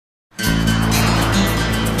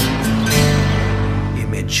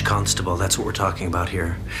Constable, that's what we're talking about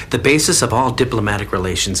here. The basis of all diplomatic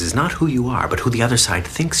relations is not who you are, but who the other side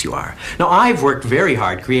thinks you are. Now, I've worked very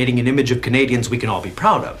hard creating an image of Canadians we can all be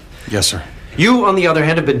proud of. Yes, sir. You, on the other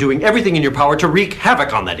hand, have been doing everything in your power to wreak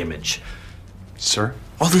havoc on that image. Sir?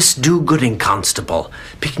 All this do-gooding, Constable.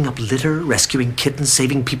 Picking up litter, rescuing kittens,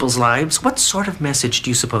 saving people's lives. What sort of message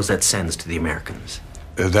do you suppose that sends to the Americans?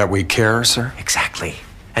 That we care, sir? Exactly.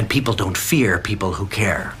 And people don't fear people who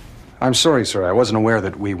care. I'm sorry, sir. I wasn't aware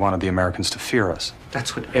that we wanted the Americans to fear us.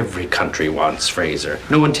 That's what every country wants, Fraser.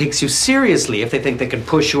 No one takes you seriously if they think they can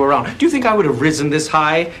push you around. Do you think I would have risen this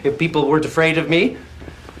high if people weren't afraid of me?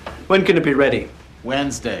 When can it be ready?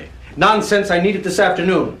 Wednesday. Nonsense, I need it this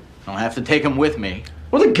afternoon. I'll have to take him with me.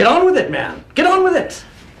 Well, then get on with it, man. Get on with it.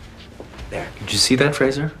 There, did you see that,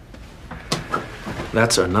 Fraser?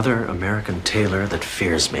 That's another American tailor that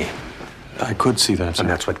fears me. I could see that, sir. And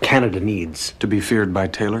that's what Canada needs. To be feared by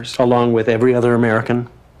tailors? Along with every other American.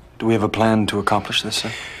 Do we have a plan to accomplish this,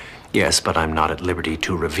 sir? Yes, but I'm not at liberty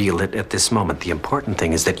to reveal it at this moment. The important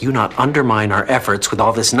thing is that you not undermine our efforts with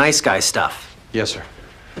all this nice guy stuff. Yes, sir.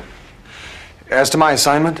 As to my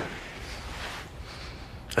assignment?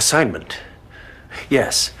 Assignment?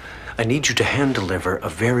 Yes. I need you to hand-deliver a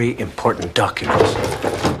very important document.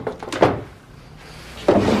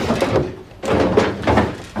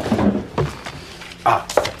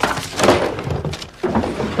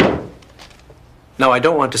 Now, I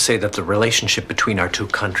don't want to say that the relationship between our two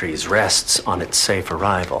countries rests on its safe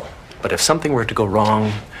arrival. But if something were to go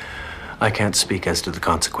wrong, I can't speak as to the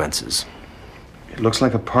consequences. It looks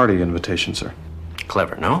like a party invitation, sir.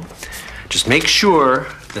 Clever, no? Just make sure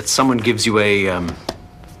that someone gives you a,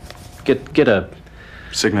 get a...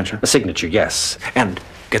 Signature? A signature, yes. And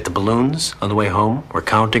get the balloons on the way home. We're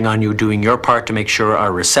counting on you doing your part to make sure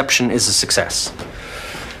our reception is a success.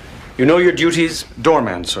 You know your duties?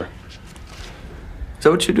 Doorman, sir. Is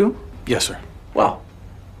that what you do? Yes, sir. Well,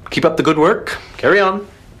 keep up the good work. Carry on.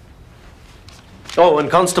 Oh, and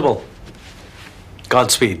Constable,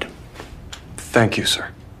 Godspeed. Thank you, sir.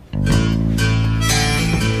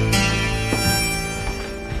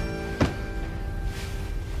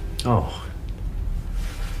 Oh.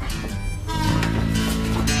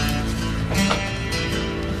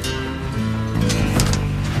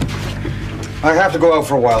 I have to go out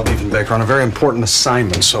for a while, Diefenbaker, on a very important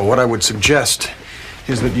assignment, so what I would suggest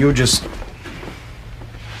is that you just...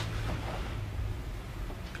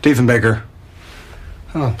 Diefenbaker.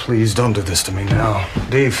 Oh, please, don't do this to me now.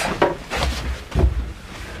 Dief.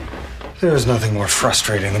 There's nothing more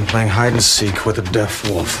frustrating than playing hide and seek with a deaf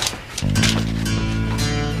wolf.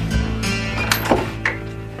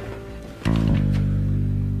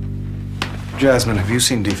 Jasmine, have you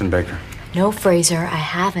seen Diefenbaker? No, Fraser, I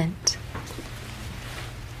haven't.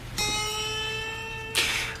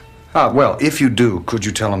 Ah, well, if you do, could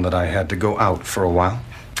you tell him that I had to go out for a while?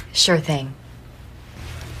 Sure thing.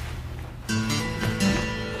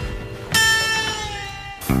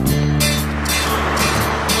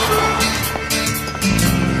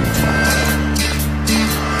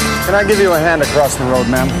 Can I give you a hand across the road,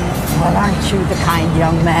 ma'am? Well, aren't you the kind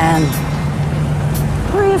young man?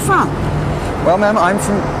 Where are you from? Well, ma'am, I'm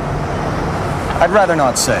from... I'd rather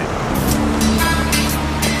not say.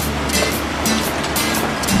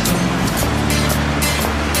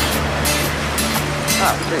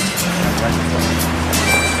 Ah, please.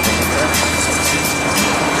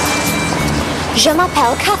 Je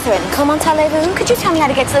m'appelle Catherine. Comment allez-vous? Could you tell me how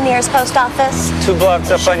to get to the nearest post office? 2 blocks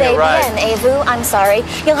up on your right. Et vous? I'm sorry.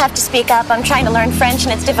 You'll have to speak up. I'm trying to learn French,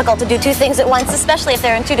 and it's difficult to do 2 things at once, especially if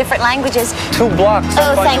they're in 2 different languages. 2 blocks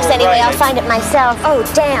up on thanks your anyway. right. I'll find it myself. Oh,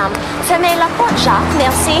 damn. Fermez la porte, Jacques.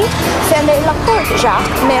 Merci. Fermez la porte, Jacques.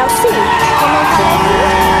 Merci. Comment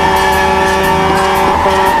allez-vous?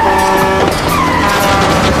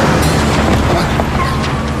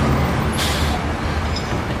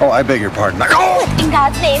 Oh, I beg your pardon. What in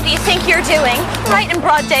God's name do you think you're doing? Right in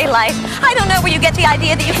broad daylight. I don't know where you get the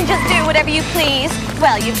idea that you can just do whatever you please.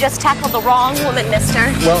 Well, you've just tackled the wrong woman, mister.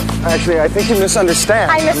 Well, actually, I think you misunderstand.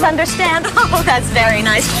 I misunderstand? Oh, that's very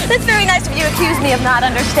nice. That's very nice of you to accuse me of not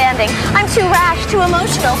understanding. I'm too rash, too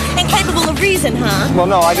emotional, incapable of reason, huh? Well,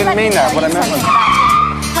 no, I didn't mean that. What I meant was...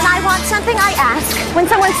 When I want something, I ask. When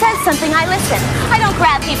someone says something, I listen. I don't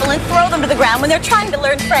grab people and throw them to the ground when they're trying to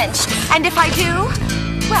learn French. And if I do...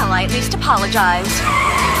 well, I at least apologize.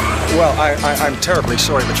 Well, I'm terribly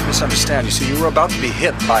sorry, but you misunderstand. You see, you were about to be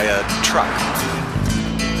hit by a truck.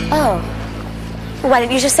 Oh. Why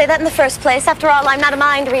didn't you just say that in the first place? After all, I'm not a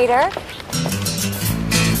mind reader.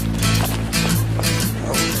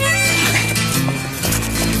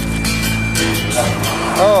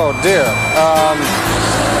 Oh, dear.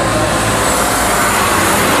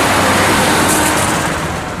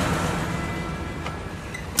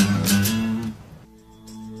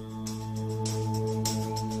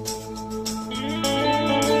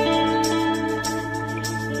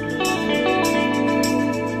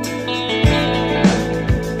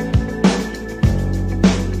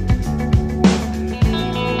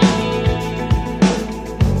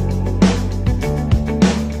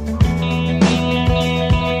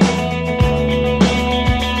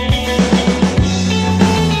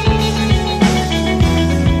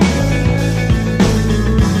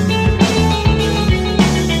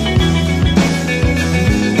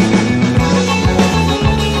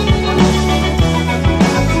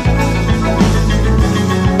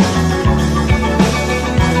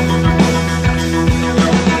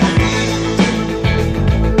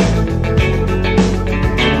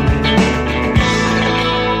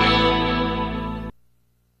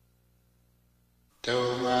 Excuse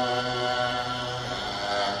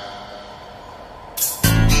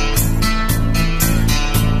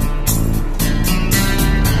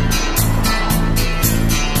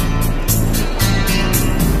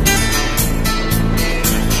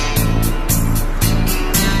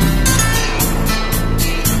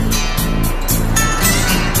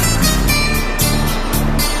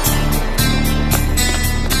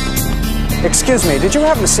me, did you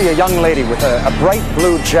happen to see a young lady with a bright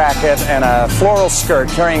blue jacket and a floral skirt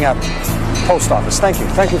carrying a post office? Thank you.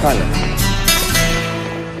 Thank you kindly.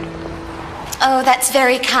 Oh, that's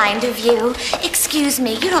very kind of you. Excuse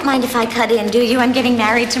me, you don't mind if I cut in, do you? I'm getting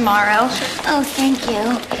married tomorrow. Oh, thank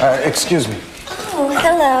you. Excuse me. Oh,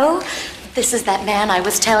 hello. This is that man I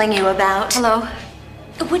was telling you about. Hello.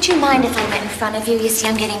 Would you mind if I went in front of you? You see,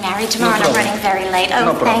 I'm getting married tomorrow and I'm running very late.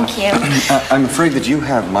 Oh, thank you. I'm afraid that you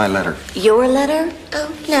have my letter. Your letter?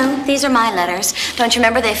 Oh, no, these are my letters. Don't you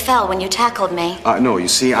remember they fell when you tackled me? No, you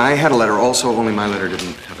see, I had a letter also, only my letter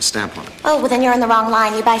didn't have a stamp on it. Oh, well, then you're on the wrong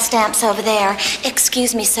line. You buy stamps over there.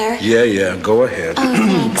 Excuse me, sir. Yeah, go ahead. Oh,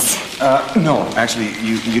 thanks. No, actually,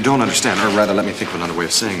 you don't understand, or rather, let me think of another way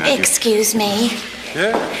of saying that. Excuse me.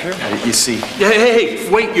 Yeah, sure. You see... Hey,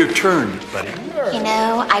 wait your turn, buddy. You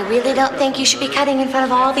know, I really don't think you should be cutting in front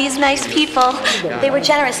of all these nice people. They were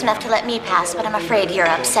generous enough to let me pass, but I'm afraid you're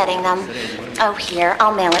upsetting them. Oh, here,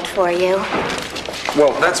 I'll mail it for you.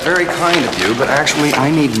 Well, that's very kind of you, but actually, I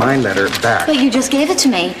need my letter back. But you just gave it to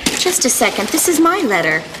me. Just a second, this is my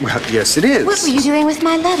letter. Well, yes, it is. What were you doing with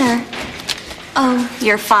my letter? Oh,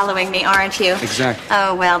 you're following me, aren't you? Exactly.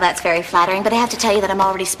 Oh, well, that's very flattering, but I have to tell you that I'm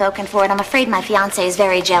already spoken for, and I'm afraid my fiancé is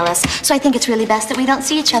very jealous, so I think it's really best that we don't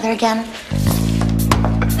see each other again.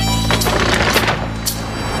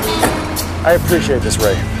 I appreciate this,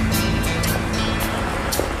 Ray.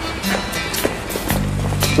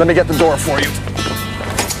 Let me get the door for you.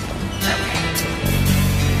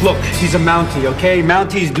 Look, he's a Mountie, okay?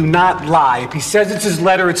 Mounties do not lie. If he says it's his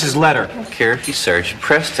letter, it's his letter. I don't care if he's Sergeant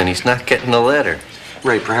Preston. He's not getting the letter.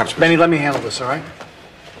 Ray, perhaps... Benny, let me handle this, all right?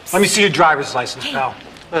 Let me see your driver's license, pal.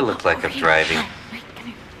 I look like I'm driving.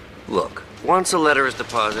 Look, once a letter is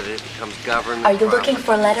deposited, it becomes government. Are you looking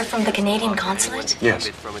for a letter from the Canadian consulate? Yes.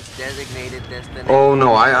 From its designated destination. Oh,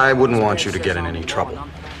 no, I wouldn't want you to get in any trouble.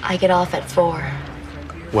 I get off at 4.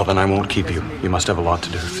 Well, then I won't keep you. You must have a lot to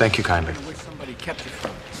do. Thank you kindly.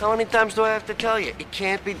 How many times do I have to tell you? It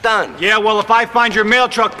can't be done. Yeah, well, if I find your mail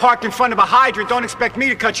truck parked in front of a hydrant, don't expect me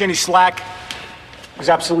to cut you any slack. There's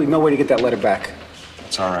absolutely no way to get that letter back.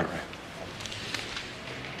 It's all right, Ray.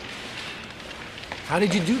 How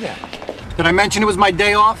did you do that? Did I mention it was my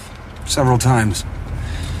day off? Several times.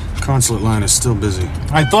 Consulate line is still busy.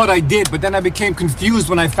 I thought I did, but then I became confused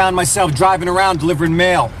when I found myself driving around delivering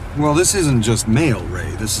mail. Well, this isn't just mail, Ray.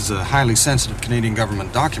 This is a highly sensitive Canadian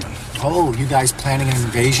government document. Oh, you guys planning an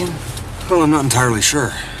invasion? Well, I'm not entirely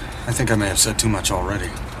sure. I think I may have said too much already.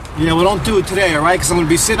 Yeah, well, don't do it today, all right? Because I'm going to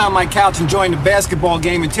be sitting on my couch enjoying the basketball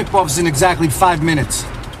game, and tip-off is in exactly 5 minutes.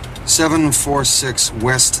 746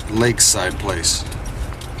 West Lakeside Place.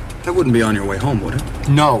 That wouldn't be on your way home, would it?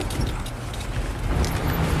 No.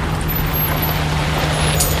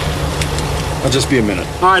 I'll just be a minute.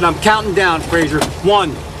 All right, I'm counting down, Fraser.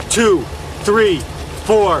 1, 2, 3,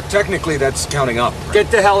 4. Technically, that's counting up. Right?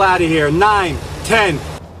 Get the hell out of here. 9, 10.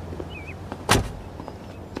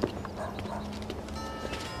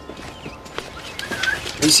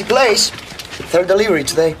 Easy place. Third delivery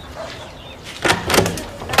today.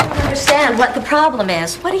 I don't understand what the problem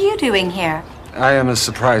is. What are you doing here? I am as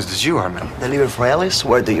surprised as you are, ma'am. Delivery for Alice?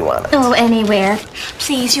 Where do you want it? Oh, anywhere.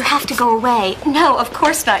 Please, you have to go away. No, of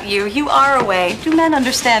course not you. You are away. Do men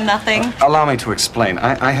understand nothing? Allow me to explain.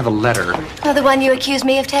 I have a letter. Oh, the one you accused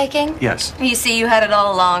me of taking? Yes. You see, you had it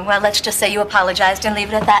all along. Well, let's just say you apologized and leave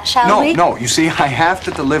it at that, shall we? No. You see, I have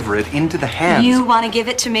to deliver it into the hands. You want to give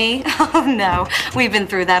it to me? Oh, no. We've been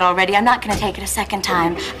through that already. I'm not going to take it a second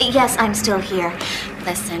time. Yes, I'm still here.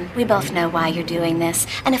 Listen, we both know why you're doing this.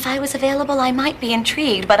 And if I was available, I might be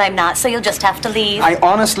intrigued, but I'm not, so you'll just have to leave. I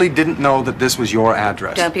honestly didn't know that this was your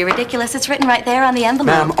address. Don't be ridiculous. It's written right there on the envelope.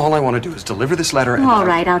 Ma'am, all I want to do is deliver this letter and... All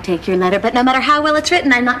right, I'll take your letter, but no matter how well it's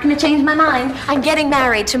written, I'm not going to change my mind. I'm getting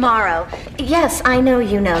married tomorrow. Yes, I know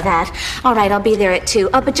you know that. All right, I'll be there at 2.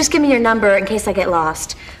 Oh, but just give me your number in case I get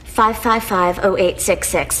lost.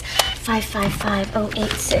 555-0866.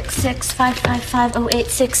 555-0866.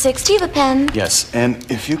 555-0866. Do you have a pen? Yes, and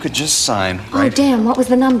if you could just sign, Oh, right? damn, what was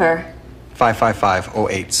the number?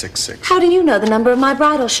 555-0866. How do you know the number of my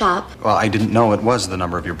bridal shop? Well, I didn't know it was the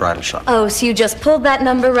number of your bridal shop. Oh, so you just pulled that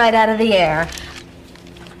number right out of the air.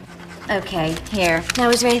 Okay, here. Now,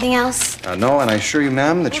 is there anything else? No, and I assure you,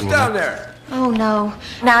 ma'am, that you will... Down there. Oh, no.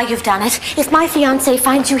 Now you've done it. If my fiancé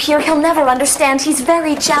finds you here, he'll never understand. He's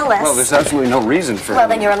very jealous. Well, there's absolutely no reason for Well, him.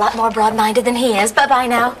 then you're a lot more broad-minded than he is. Bye-bye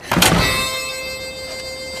now.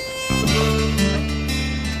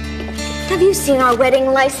 Have you seen our wedding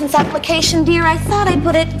license application, dear? I thought I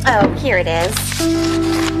put it... Oh, here it is.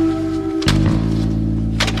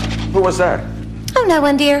 Who was that? Oh, no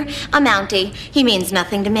one, dear. A Mountie. He means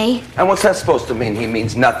nothing to me. And what's that supposed to mean? He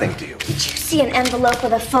means nothing to you. Did you see an envelope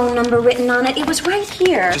with a phone number written on it? It was right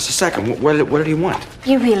here. Just a second. What did he want?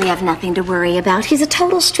 You really have nothing to worry about. He's a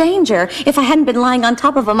total stranger. If I hadn't been lying on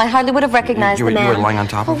top of him, I hardly would have recognized the man. You were lying on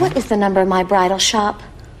top of him? What is the number of my bridal shop?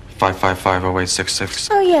 555-0866.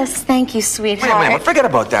 Oh, yes. Thank you, sweetheart. Wait a minute. Forget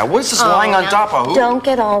about that. What's this lying on top of? Who? Don't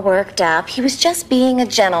get all worked up. He was just being a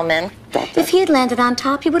gentleman. If he had landed on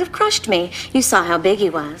top, he would have crushed me. You saw how big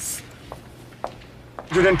he was.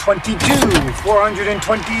 422,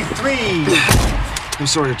 423. I'm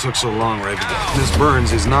sorry it took so long, Ray, but Miss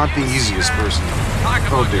Burns is not the easiest person.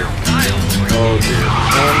 Oh, dear. Oh, dear.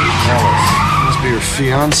 Alice. Must be your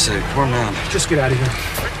fiancé. Poor man. Just get out of here.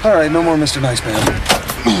 All right, no more Mr. Nice Man.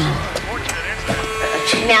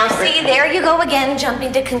 Now, see, there you go again,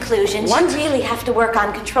 jumping to conclusions. What? You really have to work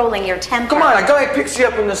on controlling your temper. Come on, a guy picks you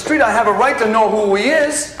up in the street. I have a right to know who he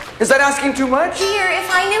is. Is that asking too much? Dear, if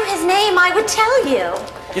I knew his name, I would tell you.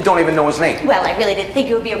 You don't even know his name. Well, I really didn't think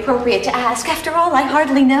it would be appropriate to ask. After all, I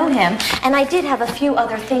hardly know him. And I did have a few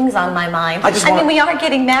other things on my mind. I mean, we are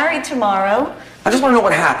getting married tomorrow. I just want to know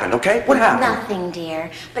what happened, okay? What happened? Nothing, dear.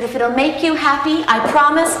 But if it'll make you happy, I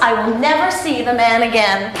promise I will never see the man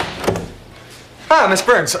again. Ah, Miss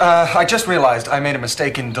Burns, I just realized I made a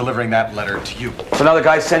mistake in delivering that letter to you. So now the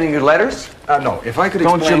guy's sending you letters? No, if I could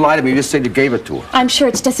explain... Don't you lie to me. You just said you gave it to her. I'm sure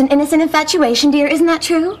it's just an innocent infatuation, dear. Isn't that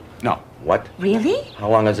true? No. What? Really? How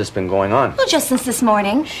long has this been going on? Well, just since this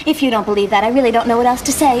morning. If you don't believe that, I really don't know what else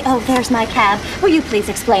to say. Oh, there's my cab. Will you please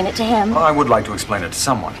explain it to him? I would like to explain it to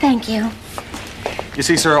someone. Thank you. You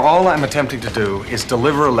see, sir, all I'm attempting to do is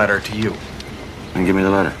deliver a letter to you. And give me the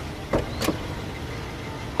letter.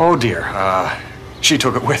 Oh, dear. She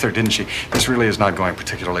took it with her, didn't she? This really is not going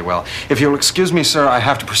particularly well. If you'll excuse me, sir, I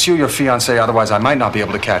have to pursue your fiancée, otherwise I might not be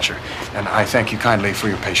able to catch her. And I thank you kindly for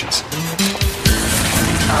your patience.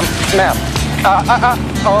 Ma'am.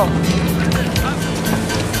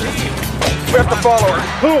 We have to follow her.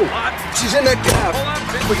 Who? She's in that cab.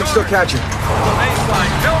 We can still catch her.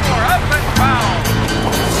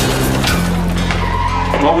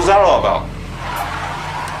 What was that all about?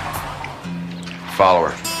 Follow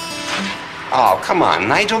her. Oh, come on,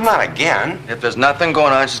 Nigel, not again. If there's nothing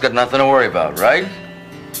going on, she's got nothing to worry about, right?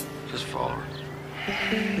 Just follow her.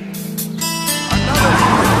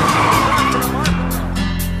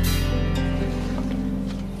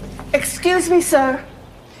 Excuse me, sir.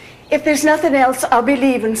 If there's nothing else, I'll be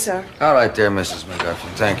leaving, sir. All right there, Mrs.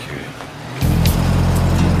 McGuffin. Thank you.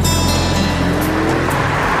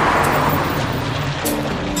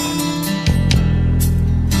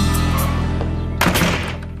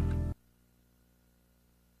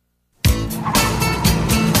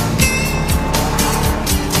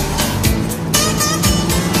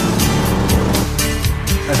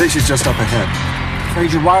 I think she's just up ahead.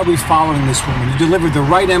 Frazier, why are we following this woman? You delivered the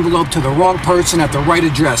right envelope to the wrong person at the right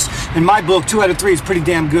address. In my book, 2 out of 3 is pretty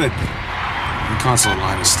damn good. The consulate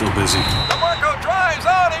line is still busy. DeMarco drives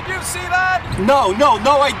on. Did you see that? No,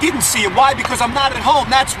 I didn't see it. Why? Because I'm not at home,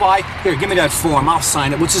 that's why. Here, give me that form. I'll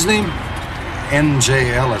sign it. What's his name?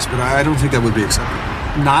 N.J. Ellis, but I don't think that would be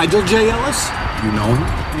acceptable. Nigel J. Ellis? You know him?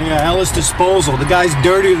 Yeah, Ellis Disposal. The guy's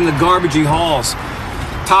dirtier than the garbage he hauls.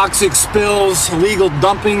 Toxic spills, illegal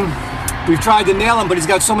dumping. We've tried to nail him, but he's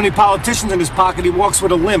got so many politicians in his pocket, he walks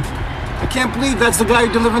with a limp. I can't believe that's the guy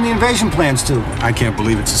you're delivering the invasion plans to. I can't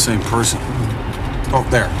believe it's the same person. Oh,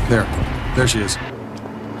 there she is.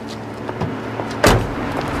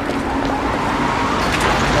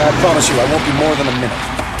 I promise you, I won't be more than a minute.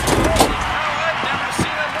 I've never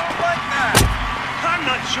seen a move like that. I'm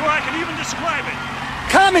not sure I can even describe it.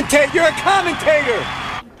 Commentate! You're a commentator!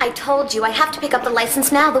 I told you I have to pick up the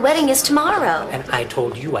license now. The wedding is tomorrow. And I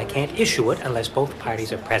told you I can't issue it unless both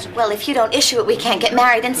parties are present. Well, if you don't issue it, we can't get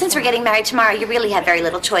married. And since we're getting married tomorrow, you really have very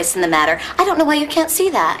little choice in the matter. I don't know why you can't see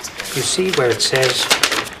that. You see where it says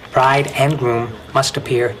bride and groom must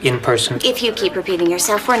appear in person? If you keep repeating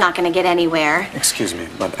yourself, we're not going to get anywhere. Excuse me,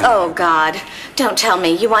 but... Oh, God. Don't tell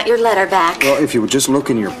me. You want your letter back. Well, if you would just look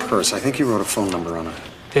in your purse, I think you wrote a phone number on it.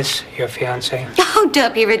 This your fiancé? Oh,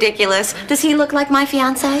 don't be ridiculous. Does he look like my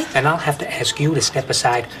fiancé? Then I'll have to ask you to step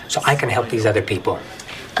aside so I can help these other people.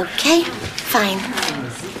 Okay, fine.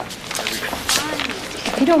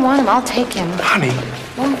 If you don't want him, I'll take him. Honey.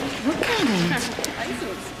 Well, look at him.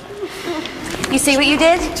 You see what you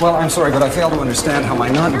did? Well, I'm sorry, but I fail to understand how my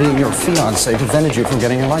not being your fiancé prevented you from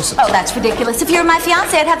getting your license. Oh, that's ridiculous. If you were my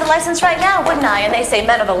fiancé, I'd have the license right now, wouldn't I? And they say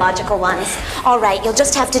men are the logical ones. All right, you'll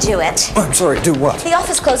just have to do it. Oh, I'm sorry, do what? The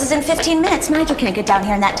office closes in 15 minutes. Nigel can't get down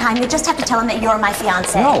here in that time. You just have to tell him that you're my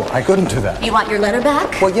fiancé. No, I couldn't do that. You want your letter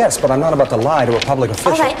back? Well, yes, but I'm not about to lie to a public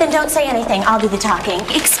official. All right, then don't say anything. I'll do the talking.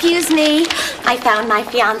 Excuse me. I found my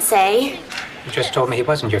fiancé. You just told me he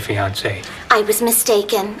wasn't your fiancé. I was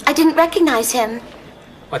mistaken. I didn't recognize him.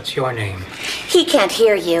 What's your name? He can't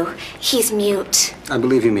hear you. He's mute. I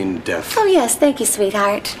believe you mean deaf. Oh, yes. Thank you,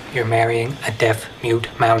 sweetheart. You're marrying a deaf, mute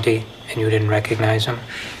Mountie, and you didn't recognize him?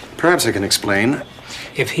 Perhaps I can explain.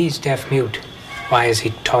 If he's deaf-mute, why is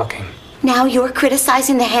he talking? Now you're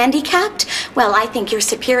criticizing the handicapped? Well, I think your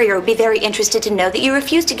superior would be very interested to know that you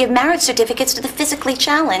refuse to give marriage certificates to the physically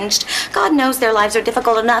challenged. God knows their lives are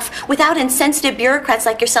difficult enough without insensitive bureaucrats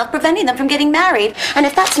like yourself preventing them from getting married. And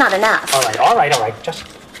if that's not enough... All right. Just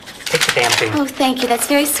take the damn thing. Oh, thank you. That's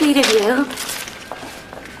very sweet of you.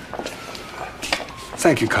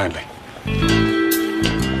 Thank you kindly.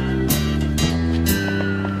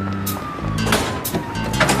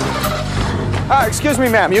 Excuse me,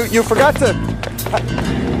 ma'am. You forgot to...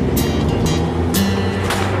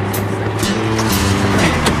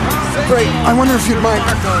 Great. I wonder if you'd mind...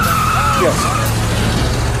 Yes.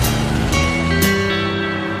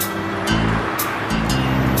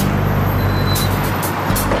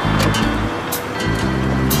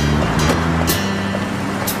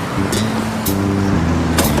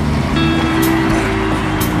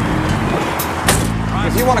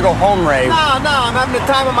 If you want to go home, Ray... No, I'm having the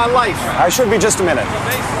time of my life. I should be just a minute.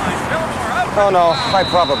 Oh, no, I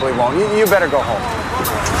probably won't. You better go home.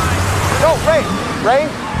 No, Ray! Ray?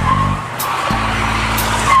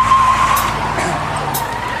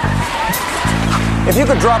 If you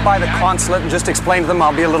could drop by the consulate and just explain to them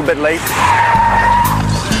I'll be a little bit late.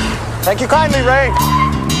 Thank you kindly, Ray.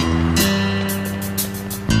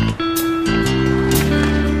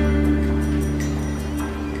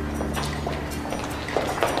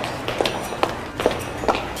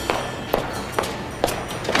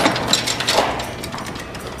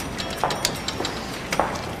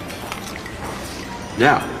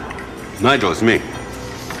 Yeah, Nigel, it's me.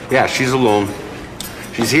 Yeah, she's alone.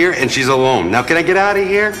 She's here and she's alone. Now, can I get out of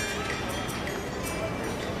here?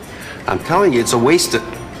 I'm telling you, it's a waste of...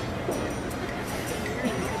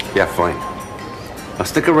 Yeah, fine. I'll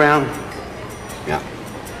stick around. Yeah.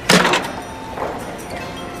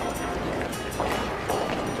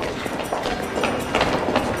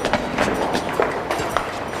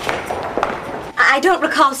 I don't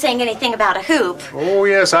recall saying anything about a hoop. Oh,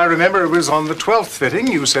 yes, I remember it was on the 12th fitting.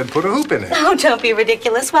 You said put a hoop in it. Oh, don't be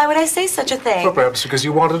ridiculous. Why would I say such a thing? Well, perhaps because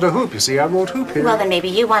you wanted a hoop. You see, I wrote hoop here. Well, then maybe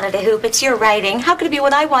you wanted a hoop. It's your writing. How could it be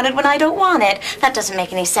what I wanted when I don't want it? That doesn't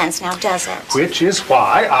make any sense now, does it? Which is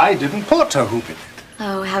why I didn't put a hoop in it.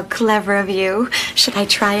 Oh, how clever of you. Should I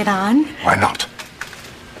try it on? Why not?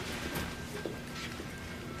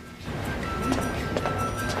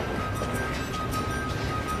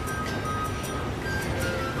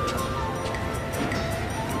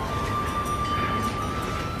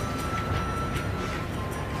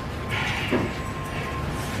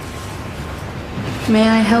 May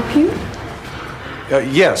I help you?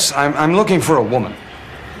 Yes, I'm looking for a woman.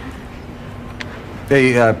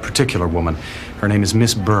 A particular woman. Her name is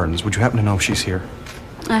Miss Burns. Would you happen to know if she's here?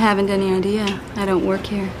 I haven't any idea. I don't work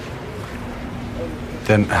here.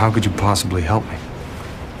 Then how could you possibly help me?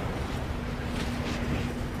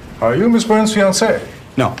 Are you Miss Burns' fiancé?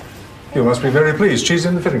 No. You must be very pleased. She's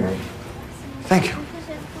in the fitting room. Thank you.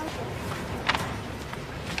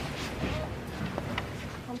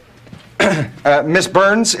 Miss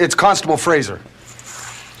Burns, it's Constable Fraser.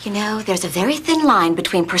 You know, there's a very thin line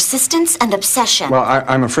between persistence and obsession. Well,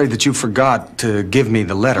 I'm afraid that you forgot to give me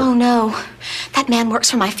the letter. Oh, no. That man works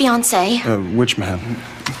for my fiancé. Which man?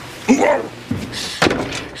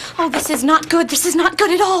 Oh, this is not good. This is not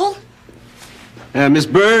good at all. Miss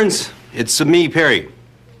Burns, it's me, Perry.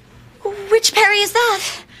 Which Perry is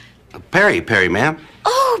that? Perry, ma'am.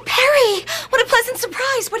 Oh, Perry! What a pleasant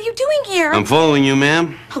surprise. What are you doing here? I'm following you,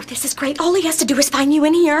 ma'am. Oh, this is great. All he has to do is find you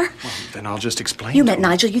in here. Well, then I'll just explain. You met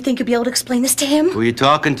Nigel. You think you'll be able to explain this to him? Who are you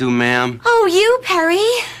talking to, ma'am? Oh, you, Perry.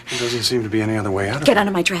 There doesn't seem to be any other way out of it. Get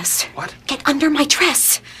under my dress. What? Get under my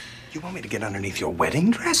dress. You want me to get underneath your wedding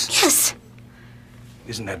dress? Yes.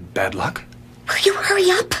 Isn't that bad luck? Will you hurry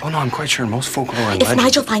up? Oh, no, I'm quite sure most folklore and If legends...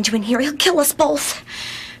 Nigel finds you in here, he'll kill us both.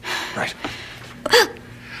 Right.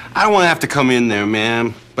 I don't want to have to come in there,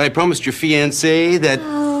 ma'am. But I promised your fiancé that...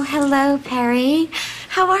 Oh, hello, Perry.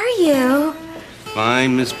 How are you?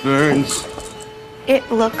 Fine, Miss Burns. It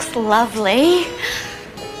looks lovely.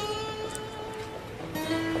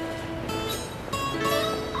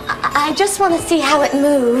 I just want to see how it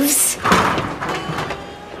moves.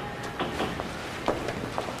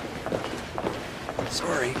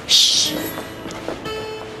 Sorry. Shh.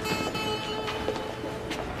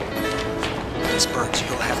 Miss Burns,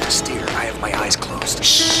 you'll have to steer. I have my eyes closed.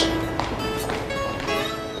 Shh.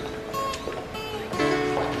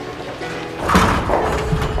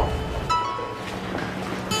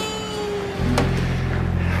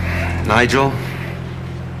 Nigel,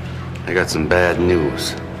 I got some bad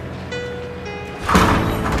news.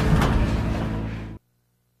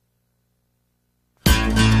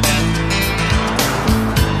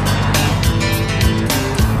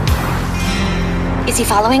 Is he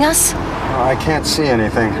following us? I can't see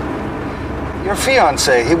anything. Your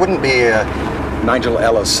fiancé, he wouldn't be Nigel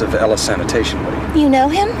Ellis of Ellis Sanitation, would he? You know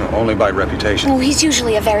him? No, only by reputation. Oh, he's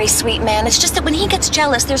usually a very sweet man. It's just that when he gets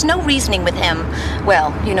jealous, there's no reasoning with him.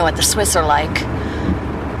 Well, you know what the Swiss are like.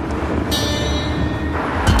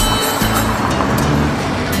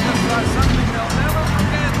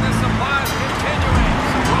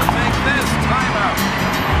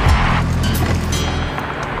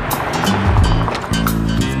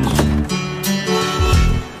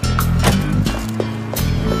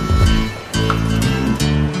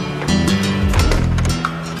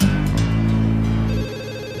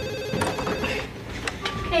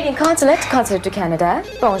 Consulate du Canada.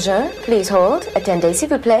 Bonjour. Please hold. Attendez, s'il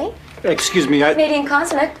vous plaît. Excuse me, Canadian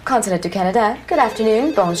Consulate du Canada. Good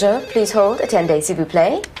afternoon. Bonjour. Please hold. Attendez, s'il vous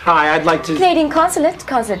plaît. Hi, I'd like to... Canadian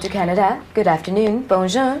Consulate du Canada. Good afternoon.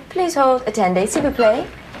 Bonjour. Please hold. Attendez, s'il vous plaît.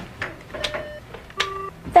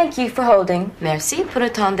 Thank you for holding. Merci pour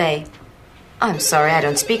attendre. I'm sorry, I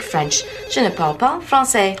don't speak French. Je ne parle pas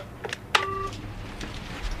français.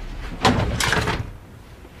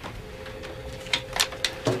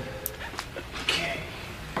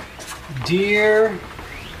 Dear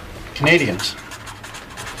Canadians,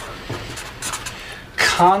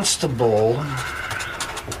 Constable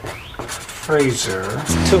Fraser.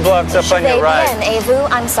 2 blocks up on your right. Et vous,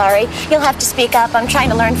 I'm sorry. You'll have to speak up. I'm trying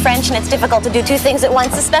to learn French, and it's difficult to do 2 things at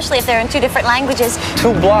once, especially if they're in 2 different languages.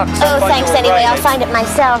 2 blocks Oh, up on thanks your anyway. right. I'll find it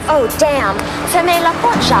myself. Oh, damn. Fermez la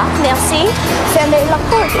porte, Jacques. Merci. Fermez la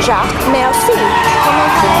porte, Jacques. Merci. Comment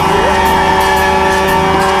allez-vous?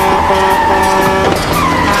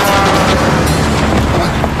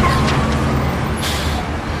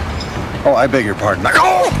 Oh, I beg your pardon.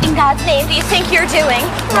 What in God's name do you think you're doing?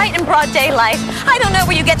 Right in broad daylight. I don't know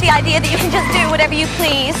where you get the idea that you can just do whatever you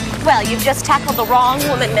please. Well, you've just tackled the wrong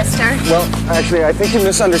woman, mister. Well, actually, I think you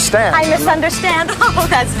misunderstand. I misunderstand? Oh,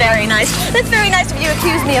 that's very nice. That's very nice of you to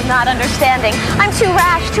accuse me of not understanding. I'm too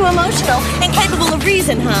rash, too emotional, incapable of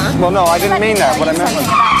reason, huh? Well, no, I didn't mean that. What I meant was...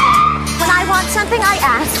 When I want something, I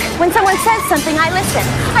ask. When someone says something, I listen.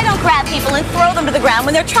 I don't grab people and throw them to the ground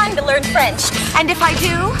when they're trying to learn French. And if I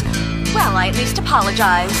do, well, I at least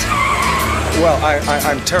apologize. Well,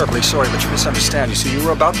 I'm terribly sorry, but you misunderstand. You see, you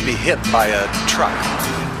were about to be hit by a truck.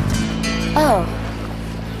 Oh.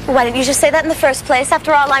 Why didn't you just say that in the first place?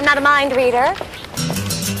 After all, I'm not a mind reader.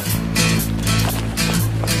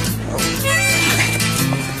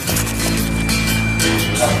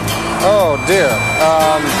 Oh, dear.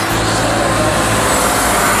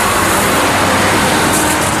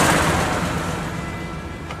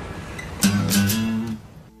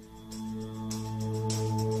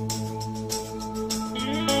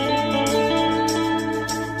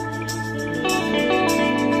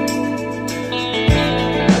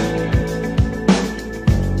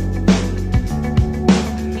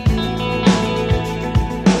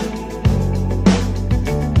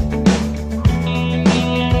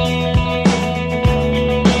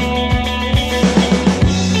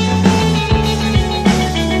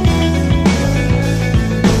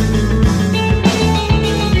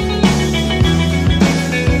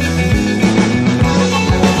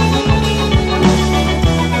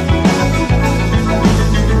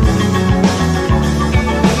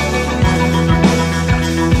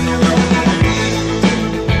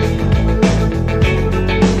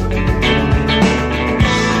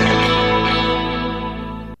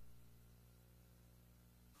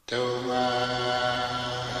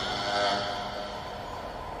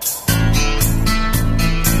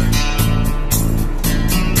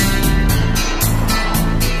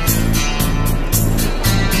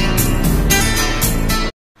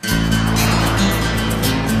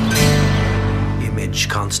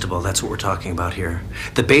 Constable, that's what we're talking about here.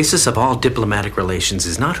 The basis of all diplomatic relations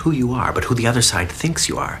is not who you are, but who the other side thinks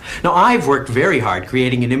you are. Now, I've worked very hard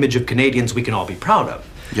creating an image of Canadians we can all be proud of.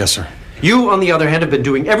 Yes, sir. You, on the other hand, have been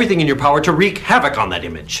doing everything in your power to wreak havoc on that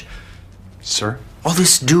image. Sir? All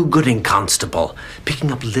this do-gooding, Constable.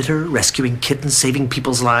 Picking up litter, rescuing kittens, saving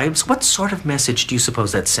people's lives. What sort of message do you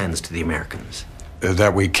suppose that sends to the Americans?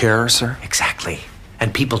 That we care, sir? Exactly.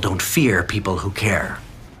 And people don't fear people who care.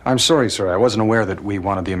 I'm sorry, sir. I wasn't aware that we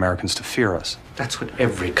wanted the Americans to fear us. That's what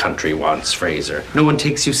every country wants, Fraser. No one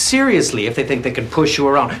takes you seriously if they think they can push you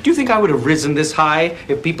around. Do you think I would have risen this high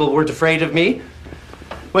if people weren't afraid of me?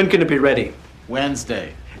 When can it be ready?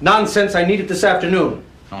 Wednesday. Nonsense, I need it this afternoon.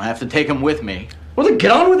 I'll have to take him with me. Well, then get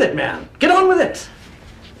on with it, man. Get on with it.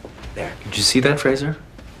 There, did you see that, Fraser?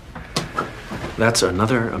 That's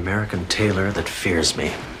another American tailor that fears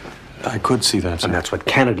me. I could see that, sir. And that's what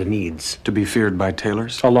Canada needs. To be feared by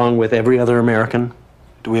tailors? Along with every other American.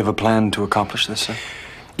 Do we have a plan to accomplish this, sir?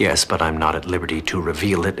 Yes, but I'm not at liberty to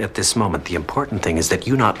reveal it at this moment. The important thing is that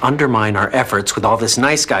you not undermine our efforts with all this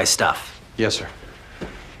nice guy stuff. Yes, sir.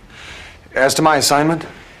 As to my assignment?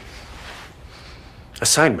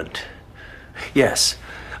 Assignment? Yes.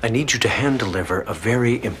 I need you to hand-deliver a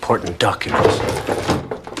very important document.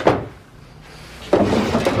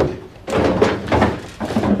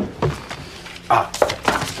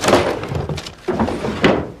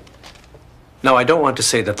 Now, I don't want to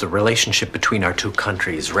say that the relationship between our two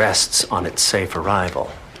countries rests on its safe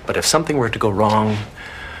arrival. But if something were to go wrong,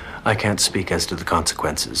 I can't speak as to the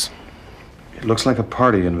consequences. It looks like a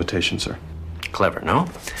party invitation, sir. Clever, no?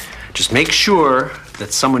 Just make sure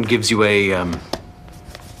that someone gives you a,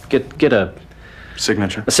 get a...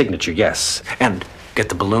 Signature? A signature, yes. And get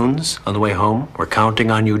the balloons on the way home. We're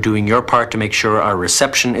counting on you doing your part to make sure our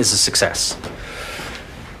reception is a success.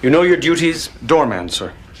 You know your duties? Doorman,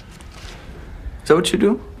 sir. Is that what you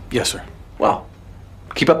do? Yes, sir. Well,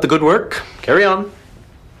 keep up the good work. Carry on.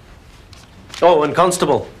 Oh, and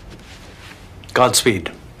Constable,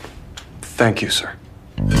 Godspeed. Thank you, sir.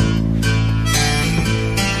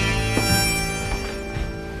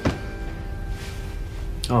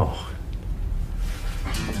 Oh.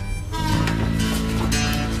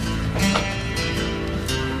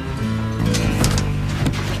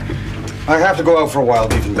 I have to go out for a while,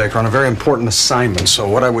 Diefenbaker, on a very important assignment, so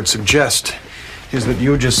what I would suggest is that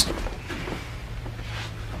you just...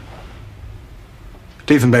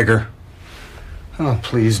 Diefenbaker. Oh,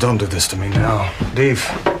 please, don't do this to me now. Dief.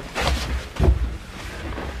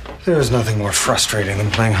 There's nothing more frustrating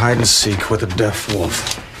than playing hide and seek with a deaf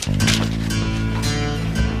wolf.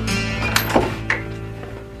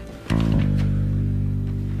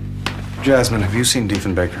 Jasmine, have you seen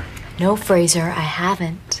Diefenbaker? No, Fraser, I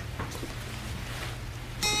haven't.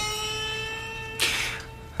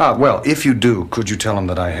 Well, if you do, could you tell him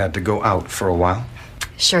that I had to go out for a while?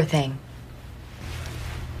 Sure thing.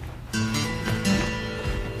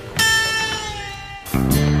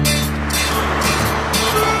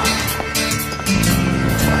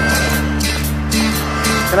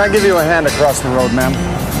 Can I give you a hand across the road, ma'am?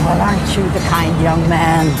 Well, aren't you the kind young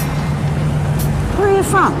man? Where are you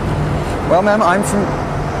from? Well, ma'am, I'm from...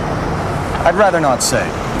 I'd rather not say.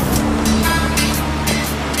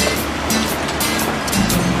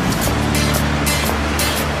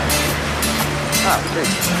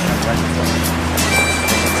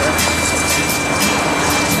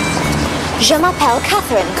 Je m'appelle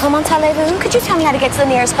Catherine. Comment allez-vous? Could you tell me how to get to the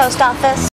nearest post office?